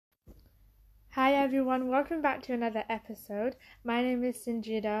Hi everyone, welcome back to another episode. My name is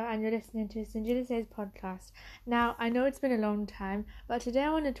Sanjida and you're listening to Sanjida Says podcast. Now, I know it's been a long time, but today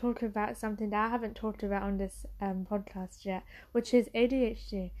I want to talk about something that I haven't talked about on this podcast yet, which is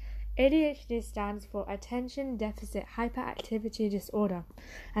ADHD. ADHD stands for Attention Deficit Hyperactivity Disorder,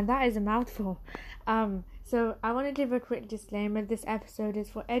 and that is a mouthful. So I want to give a quick disclaimer. This episode is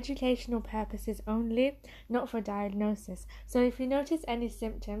for educational purposes only, not for diagnosis. So if you notice any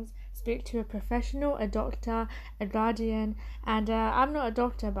symptoms, speak to a professional, a doctor, a guardian, and I'm not a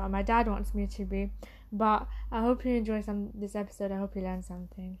doctor, but my dad wants me to be. But I hope you enjoy this episode. I hope you learn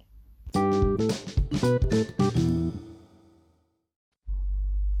something.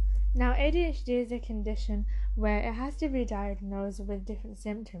 Now, ADHD is a condition where it has to be diagnosed with different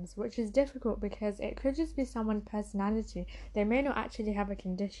symptoms, which is difficult because it could just be someone's personality. They may not actually have a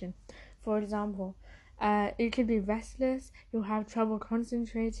condition. For example, you could be restless, you'll have trouble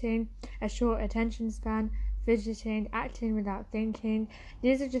concentrating, a short attention span, fidgeting, acting without thinking.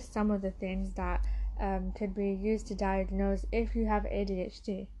 These are just some of the things that could be used to diagnose if you have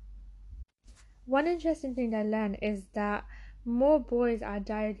ADHD. One interesting thing I learned is that more boys are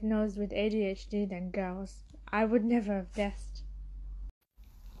diagnosed with ADHD than girls. I would never have guessed.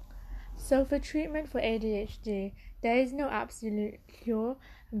 So for treatment for ADHD, there is no absolute cure,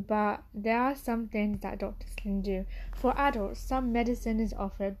 but there are some things that doctors can do. For adults, some medicine is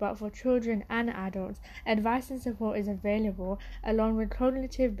offered, but for children and adults, advice and support is available along with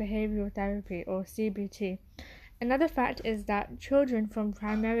cognitive behavioral therapy or CBT. Another fact is that children from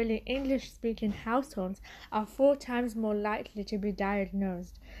primarily English-speaking households are 4 times more likely to be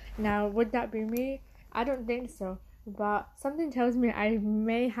diagnosed. Now, would that be me? I don't think so, but something tells me I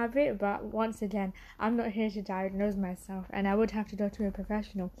may have it, but once again, I'm not here to diagnose myself, and I would have to go to a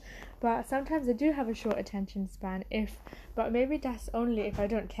professional. But sometimes I do have a short attention span, but maybe that's only if I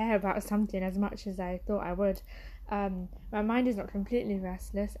don't care about something as much as I thought I would. My mind is not completely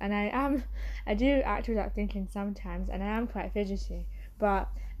restless, and I do act without thinking sometimes, and I am quite fidgety, but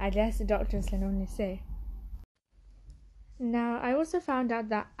I guess the doctors can only say. Now, I also found out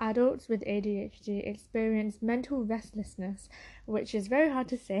that adults with ADHD experience mental restlessness, which is very hard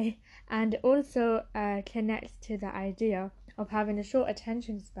to say, and also connects to the idea of having a short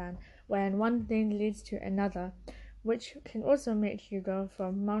attention span when one thing leads to another, which can also make you go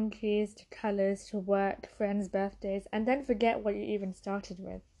from monkeys to colours to work, friends' birthdays, and then forget what you even started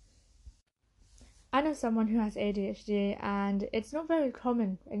with. I know someone who has ADHD, and it's not very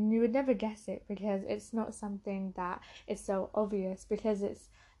common, and you would never guess it because it's not something that is so obvious. Because it's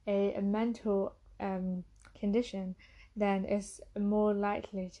a mental condition, then it's more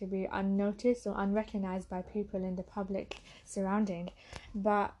likely to be unnoticed or unrecognized by people in the public surrounding.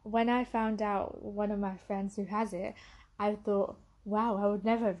 But when I found out one of my friends who has it, I thought, wow, I would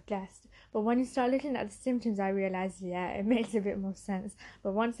never have guessed. But when you start looking at the symptoms, I realized, yeah, it makes a bit more sense.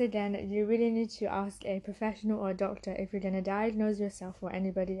 But once again, you really need to ask a professional or a doctor if you're going to diagnose yourself or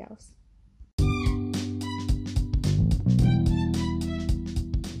anybody else.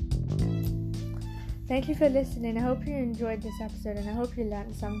 Thank you for listening. I hope you enjoyed this episode and I hope you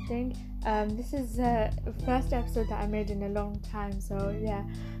learned something. This is the first episode that I made in a long time, so yeah,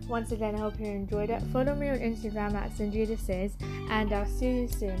 once again I hope you enjoyed it. Follow me on Instagram at Sanjida Says, and I'll see you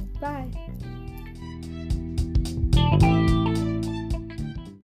soon. Bye.